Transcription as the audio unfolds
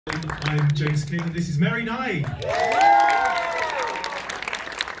I'm James King and this is Mary Nighy.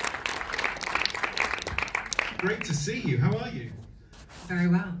 Great to see you. How are you? Very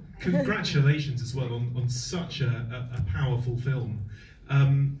well. Congratulations as well on such a powerful film.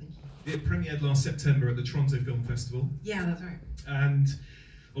 It premiered last September at the Toronto Film Festival. Yeah, that's right. And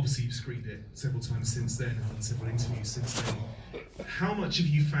obviously you've screened it several times since then and done several interviews since then. How much have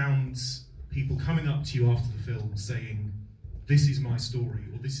you found people coming up to you after the film saying, "This is my story,"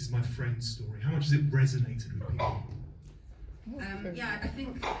 or "This is my friend's story"? How much has it resonated with people? Yeah, I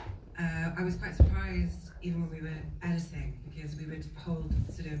think I was quite surprised even when we were editing, because we would hold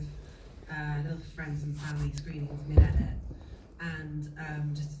sort of little friends and family screenings mid-edit, and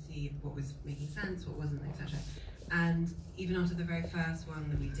just to see what was making sense, what wasn't, etc. And even after the very first one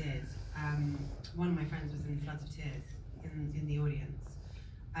that we did, one of my friends was in floods of tears in the audience,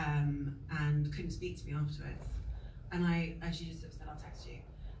 and couldn't speak to me afterwards. And I actually just said, "I'll text you,"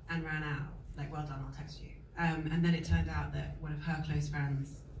 and ran out, like, "Well done, I'll text you." And then it turned out that one of her close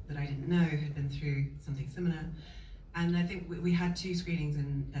friends that I didn't know had been through something similar. And I think we had two screenings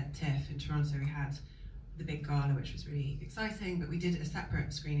at TIFF in Toronto. We had the big gala, which was really exciting, but we did a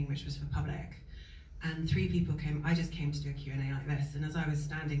separate screening which was for public. And 3 people came. I just came to do a Q&A like this, and as I was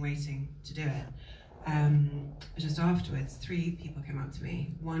standing waiting to do it, just afterwards, 3 people came up to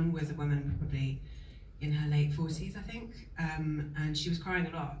me. One was a woman probably in her late 40s, I think, and she was crying a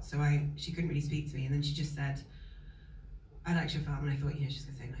lot, so she couldn't really speak to me, and then she just said, "I liked your film," and I thought, she's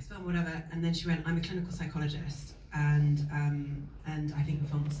going to say nice film, whatever, and then she went, "I'm a clinical psychologist, and I think the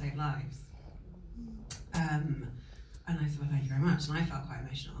film will save lives." And I said, "Well, thank you very much," and I felt quite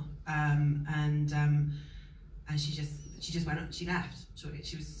emotional, and she just went up, she left, shortly,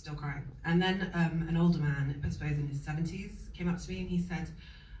 she was still crying. And then an older man, I suppose in his 70s, came up to me and he said,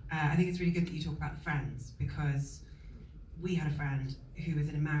 "I think it's really good that you talk about the friends, because we had a friend who was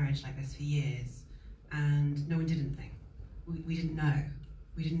in a marriage like this for years, and no one did anything. We didn't know.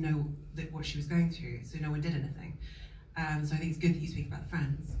 We didn't know what she was going through, so no one did anything. So I think it's good that you speak about the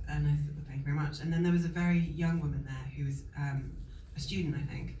friends." And I said, "Well, thank you very much." And then there was a very young woman there who was a student, I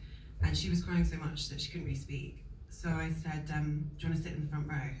think, and she was crying so much that she couldn't really speak. So I said, "Do you want to sit in the front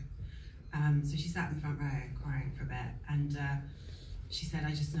row?" So she sat in the front row crying for a bit, and she said,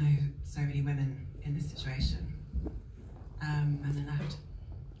 "I just know so many women in this situation," and then left.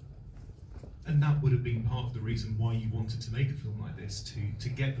 And that would have been part of the reason why you wanted to make a film like this, to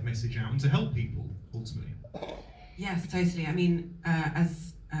get the message out and to help people, ultimately. Yes, totally. I mean,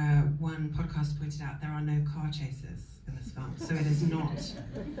 as one podcast pointed out, there are no car chases in this film, so it is not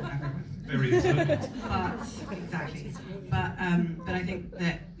for everyone. Very observant. But, exactly. But I think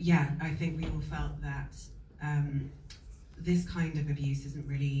that, I think we all felt that this kind of abuse isn't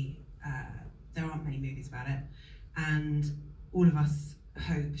really, there aren't many movies about it, and all of us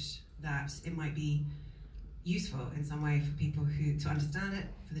hoped that it might be useful in some way for people to understand it,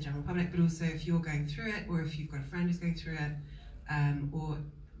 for the general public, but also if you're going through it, or if you've got a friend who's going through it, or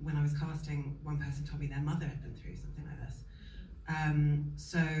when I was casting, one person told me their mother had been through something like this.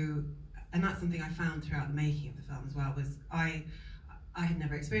 And that's something I found throughout the making of the film as well, was I had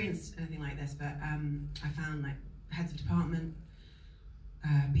never experienced anything like this, but I found, like, heads of department,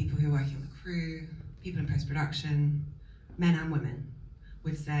 people who were working on the crew, people in post-production, men and women,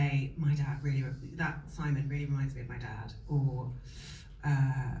 would say, "My dad that Simon really reminds me of my dad," or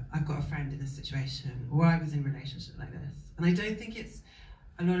 "I've got a friend in this situation," or "I was in a relationship like this." And I don't think it's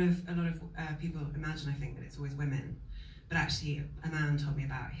a lot of people imagine, I think, that it's always women, but actually a man told me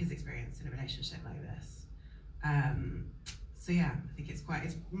about his experience in a relationship like this. So yeah, I think it's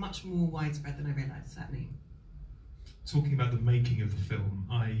much more widespread than I realised, certainly. Talking about the making of the film,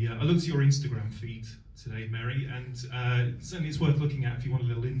 I looked at your Instagram feed today, Mary, and certainly it's worth looking at if you want a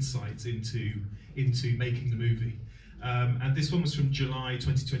little insight into making the movie. And this one was from July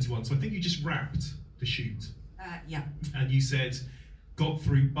 2021, so I think you just wrapped the shoot. Yeah. And you said, "Got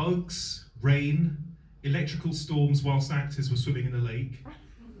through bugs, rain, electrical storms whilst actors were swimming in the lake,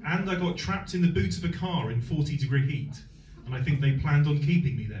 and I got trapped in the boot of a car in 40-degree heat, and I think they planned on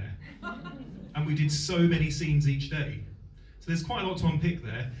keeping me there. And we did so many scenes each day." So there's quite a lot to unpick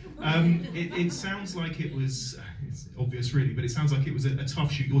there. It sounds like it was, it's obvious really, but it sounds like it was a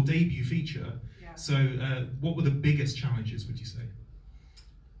tough shoot, your debut feature. Yeah. So what were the biggest challenges, would you say?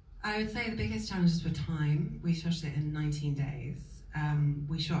 I would say the biggest challenges were time. We shot it in 19 days.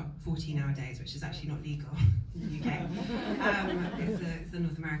 We shot 14-hour days, which is actually not legal in the UK. It's a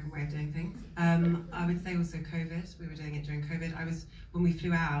North American way of doing things. I would say also COVID. We were doing it during COVID. When we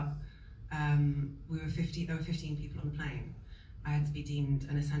flew out, there were 15 people on the plane. I had to be deemed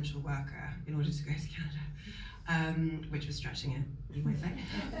an essential worker in order to go to Canada. which was stretching it, you might say.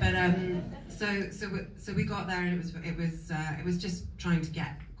 But so we got there, and it was just trying to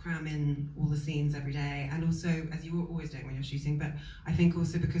cram in all the scenes every day, and also, as you always do when you're shooting, but I think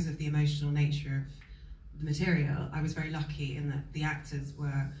also because of the emotional nature of the material, I was very lucky in that the actors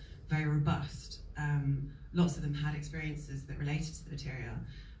were very robust. Lots of them had experiences that related to the material,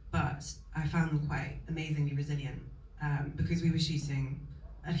 but I found them quite amazingly resilient because we were shooting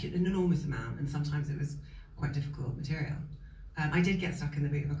an enormous amount, and sometimes it was quite difficult material. I did get stuck in the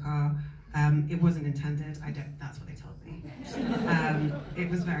boot of a car. It wasn't intended. That's what they told me. It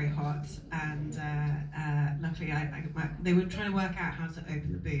was very hot, and luckily they were trying to work out how to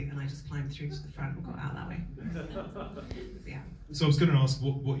open the boot, and I just climbed through to the front and got out that way. So, yeah. So I was going to ask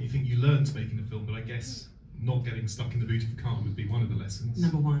what you think you learned making a film, but I guess not getting stuck in the boot of a car would be one of the lessons.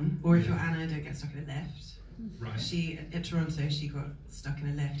 Number one. Or if you're Anna, don't get stuck in a lift. Right. At Toronto, she got stuck in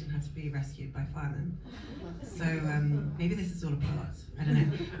a lift and had to be rescued by firemen. So maybe this is all a plot. I don't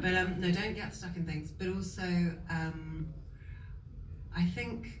know. But no, don't get stuck in things. But also, I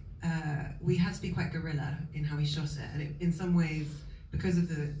think we had to be quite guerrilla in how we shot it. And in some ways, because of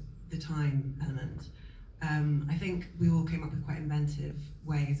the time element, I think we all came up with quite inventive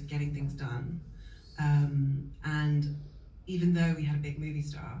ways of getting things done. And even though we had a big movie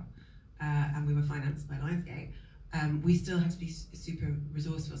star, and we were financed by Lionsgate, we still had to be super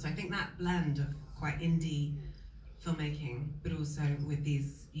resourceful. So I think that blend of quite indie filmmaking, but also with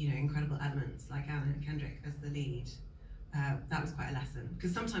these, incredible elements like Anna Kendrick as the lead, that was quite a lesson.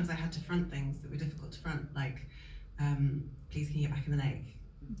 Because sometimes I had to front things that were difficult to front, like, please can you get back in the lake?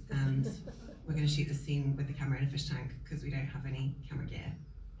 And we're going to shoot this scene with the camera in a fish tank because we don't have any camera gear,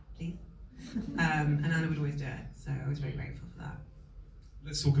 please. And Anna would always do it, so I was very grateful for that.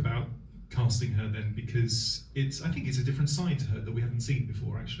 Let's talk about casting her then, because I think it's a different side to her that we haven't seen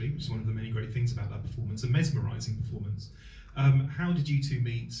before, actually, which is one of the many great things about that performance, a mesmerising performance. How did you two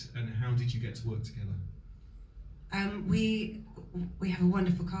meet, and how did you get to work together? We have a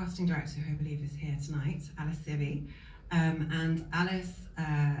wonderful casting director who I believe is here tonight, Alice Sibby, and Alice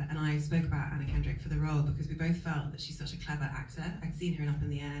and I spoke about Anna Kendrick for the role because we both felt that she's such a clever actor. I'd seen her in Up in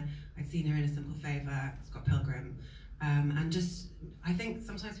the Air, I'd seen her in A Simple Favour, Scott Pilgrim, and just, I think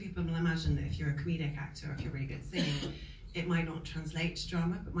sometimes people will imagine that if you're a comedic actor or if you're really good at singing, it might not translate to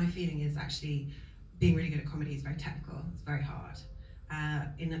drama, but my feeling is actually being really good at comedy is very technical, it's very hard.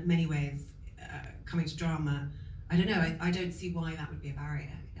 In many ways, coming to drama, I don't know, I don't see why that would be a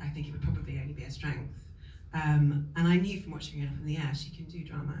barrier. I think it would probably only be a strength. And I knew from watching her Up in the Air, she can do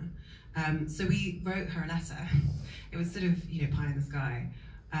drama. So we wrote her a letter. It was sort of, pie in the sky.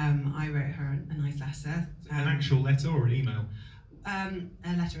 I wrote her a nice letter. An actual letter or an email?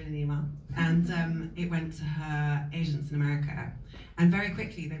 A letter and an email. And it went to her agents in America. And very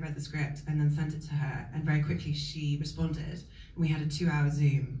quickly they read the script and then sent it to her. And very quickly she responded. And we had a 2-hour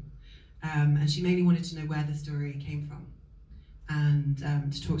Zoom. And she mainly wanted to know where the story came from. And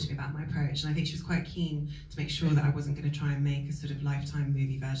to talk to me about my approach. And I think she was quite keen to make sure that I wasn't going to try and make a sort of Lifetime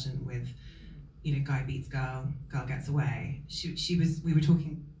movie version with, guy beats girl, girl gets away. We were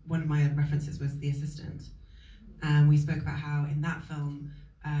talking, one of my references was The Assistant. And we spoke about how in that film,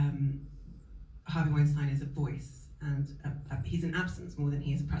 Harvey Weinstein is a voice, and he's an absence more than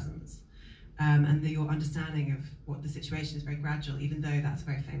he is a presence. And your understanding of what the situation is very gradual, even though that's a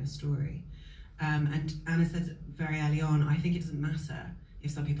very famous story. And Anna said very early on, I think it doesn't matter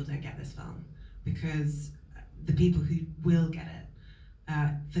if some people don't get this film, because the people who will get it,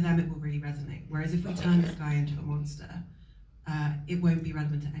 for them it will really resonate. Whereas if we turn this guy into a monster, it won't be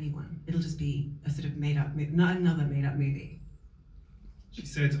relevant to anyone. It'll just be a sort of made-up movie, not another made-up movie. She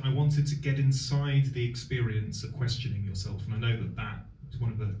said, I wanted to get inside the experience of questioning yourself, and I know that is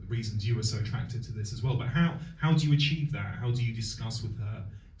one of the reasons you were so attracted to this as well, but how do you achieve that? How do you discuss with her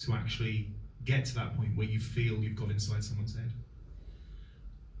to actually get to that point where you feel you've got inside someone's head?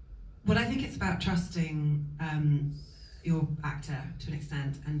 Well, I think it's about trusting your actor to an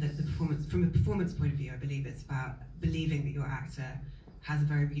extent, and that the performance, from a performance point of view, I believe it's about believing that your actor has a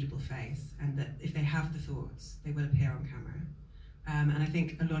very readable face, and that if they have the thoughts, they will appear on camera. And I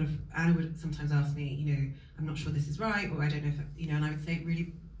think a lot of, Anna would sometimes ask me, I'm not sure this is right, or I don't know if, and I would say,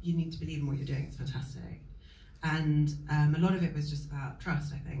 really, you need to believe in what you're doing, it's fantastic. And a lot of it was just about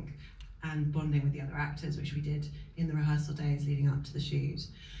trust, I think, and bonding with the other actors, which we did in the rehearsal days leading up to the shoot.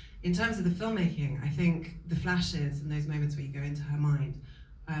 In terms of the filmmaking, I think the flashes and those moments where you go into her mind,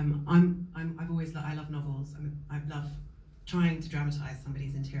 I love novels. I love trying to dramatize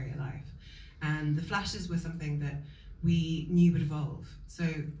somebody's interior life. And the flashes were something that we knew would evolve. So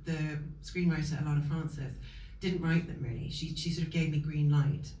the screenwriter, Alana Francis, didn't write them really. She sort of gave me green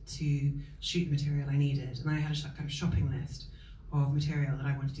light to shoot the material I needed, and I had a kind of shopping list of material that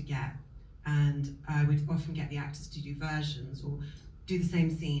I wanted to get, and I would often get the actors to do versions or do the same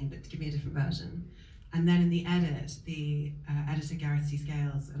scene but to give me a different version. And then in the edit, the editor Gareth C.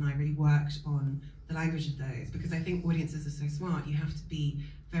 Scales and I really worked on the language of those, because I think audiences are so smart. You have to be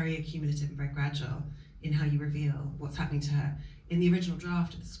very accumulative and very gradual in how you reveal what's happening to her. In the original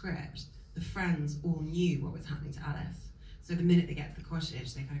draft of the script, the friends all knew what was happening to Alice. So the minute they get to the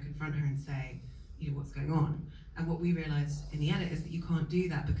cottage, they kind of confront her and say, you know, what's going on? And what we realised in the edit is that you can't do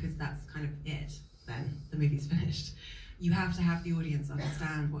that, because that's kind of it, then the movie's finished. You have to have the audience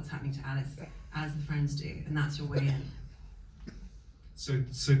understand what's happening to Alice as the friends do, and that's your way in.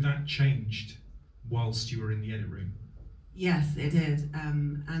 So that changed whilst you were in the edit room? Yes, it did.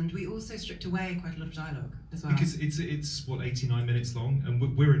 And we also stripped away quite a lot of dialogue as well. Because it's what, 89 minutes long,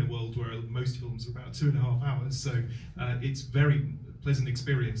 and we're in a world where most films are about 2.5 hours, so it's very pleasant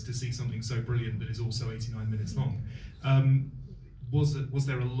experience to see something so brilliant that is also 89 minutes long. Was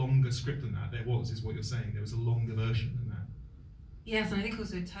there a longer script than that? There was, is what you're saying. There was a longer version than that. Yes, and I think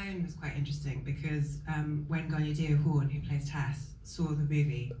also tone was quite interesting, because when Ganya Horn, who plays Tess, saw the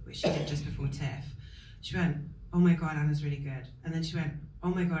movie, which she did just before TIFF, she went, oh my God, Anna's really good. And then she went, oh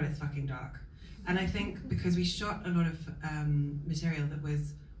my God, it's fucking dark. And I think because we shot a lot of material that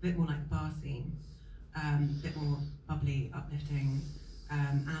was a bit more like the bar scene, a bit more bubbly, uplifting,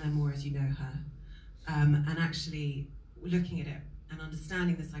 Anna more as you know her, and actually looking at it and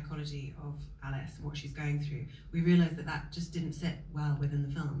understanding the psychology of Alice and what she's going through, we realised that that just didn't sit well within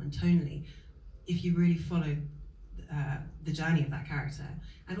the film. And tonally, if you really followed the journey of that character,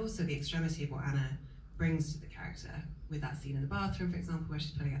 and also the extremity of what Anna brings to the character, with that scene in the bathroom, for example, where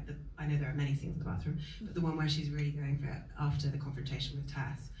she's putting up the, I know there are many scenes in the bathroom, but the one where she's really going for it after the confrontation with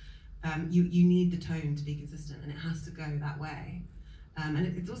Tess, you need the tone to be consistent, and it has to go that way. And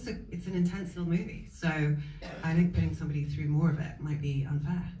it's an intense little movie, so I think putting somebody through more of it might be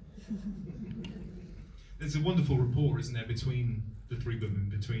unfair. There's a wonderful rapport, isn't there, between the three women,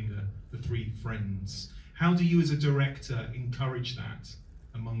 between the three friends. How do you as a director encourage that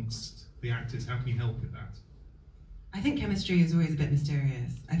amongst the actors? How can you help with that? I think chemistry is always a bit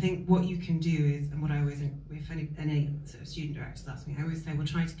mysterious. I think what you can do is, and what I always, if any sort of student directors ask me, I always say, well,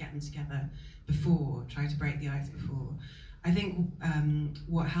 try to get them together before, try to break the ice before. I think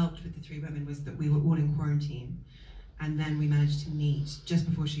what helped with the three women was that we were all in quarantine, and then we managed to meet just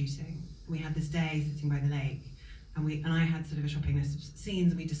before shooting. We had this day sitting by the lake, and I had sort of a shopping list of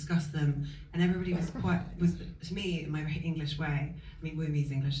scenes, and we discussed them, and everybody was to me, in my very English way, I mean,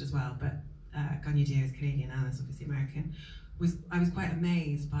 Wumi's English as well, but Ganya is Canadian, Anna's obviously American, I was quite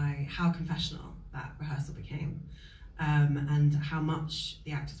amazed by how confessional that rehearsal became, and how much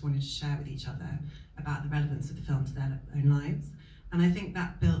the actors wanted to share with each other about the relevance of the film to their own lives. And I think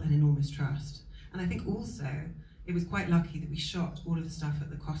that built an enormous trust. And I think also, it was quite lucky that we shot all of the stuff at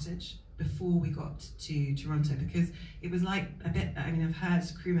the cottage before we got to Toronto, because it was like a bit, I mean, I've heard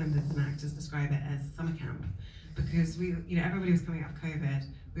crew members and actors describe it as summer camp, because everybody was coming out of COVID.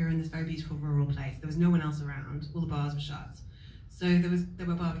 We were in this very beautiful rural place. There was no one else around. All the bars were shut. So there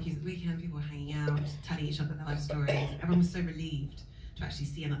were barbecues at the weekend. People were hanging out, telling each other their life stories. Everyone was so relieved to actually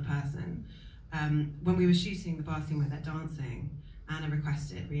see another person. When we were shooting the bar scene where they're dancing, Anna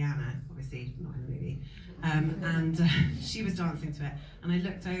requested Rihanna, obviously not in the movie, and she was dancing to it. And I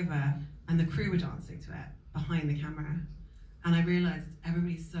looked over, and the crew were dancing to it behind the camera. And I realised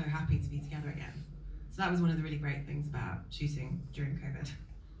everybody's so happy to be together again. So that was one of the really great things about shooting during COVID.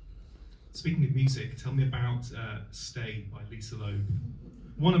 Speaking of music, tell me about Stay by Lisa Loeb.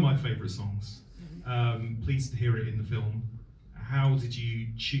 One of my favourite songs. Pleased to hear it in the film. How did you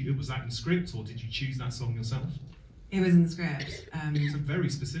choose, was that in the script, or did you choose that song yourself? It was in the script. So very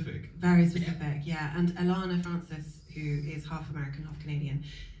specific. Very specific, yeah. And Alana Francis, who is half American, half Canadian,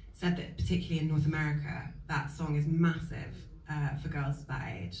 said that particularly in North America, that song is massive for girls of that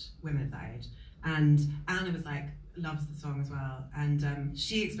age, women of that age. And Anna was like, loves the song as well. And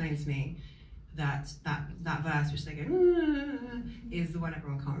she explained to me that verse, which they go, is the one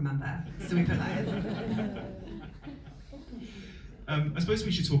everyone can't remember. So we put that in. I suppose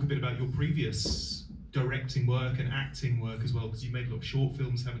we should talk a bit about your previous directing work and acting work as well, because you made a lot of short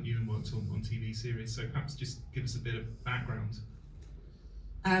films, haven't you, and worked on TV series, so perhaps just give us a bit of background.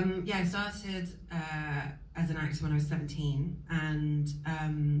 Yeah, I started as an actor when I was 17, and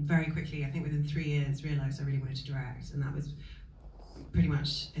very quickly, I think within 3 years, realised I really wanted to direct, and that was pretty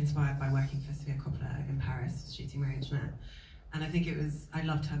much inspired by working for Sofia Coppola in Paris, shooting Mary Nighy. And I think I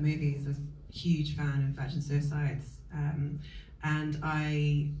loved her movies. I was a huge fan of Virgin Suicides. And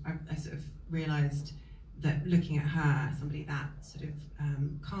I sort of realised that looking at her, somebody that sort of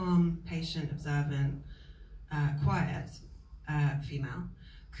calm, patient, observant, quiet female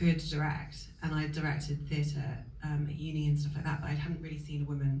could direct. And I directed theatre at uni and stuff like that, but I hadn't really seen a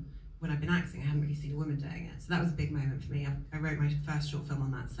woman, when I'd been acting, I hadn't really seen a woman doing it. So that was a big moment for me. I wrote my first short film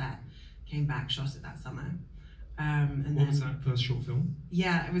on that set, came back, shot it that summer. And what was that first short film?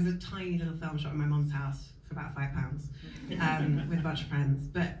 Yeah, it was a tiny little film shot in my mum's house for about £5 with a bunch of friends.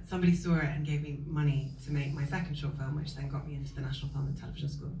 But somebody saw it and gave me money to make my second short film, which then got me into the National Film and Television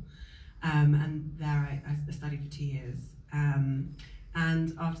School. And there I studied for 2 years.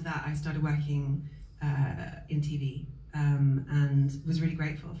 And after that, I started working in TV and was really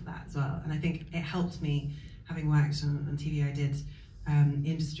grateful for that as well. And I think it helped me, having worked on TV. I did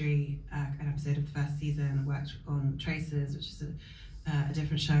Industry, an episode of the first season. I worked on Traces, which is a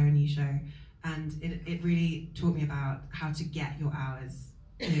different show, a new show. And it really taught me about how to get your hours,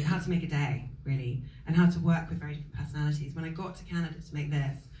 how to make a day, really, and how to work with very different personalities. When I got to Canada to make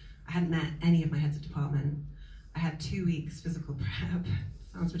this, I hadn't met any of my heads of department. I had 2 weeks physical prep.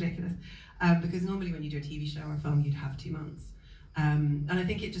 Sounds ridiculous. Because normally when you do a TV show or a film, you'd have 2 months. And I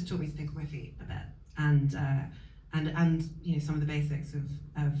think it just taught me to think on my feet a bit. And some of the basics of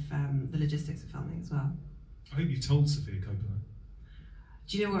the logistics of filming as well. I hope you've told Sophia Coppola.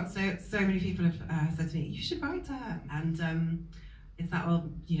 Do you know what? So many people have said to me, "You should write to her." And it's that old,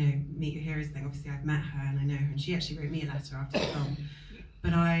 meet your heroes thing. Obviously, I've met her and I know her, and she actually wrote me a letter after the film.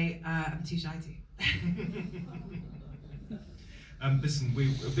 But I'm too shy to. Listen,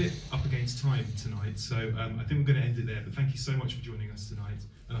 we're a bit up against time tonight, so I think we're going to end it there. But thank you so much for joining us tonight,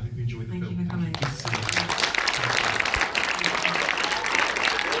 and I hope you enjoyed the film. Thank you for coming.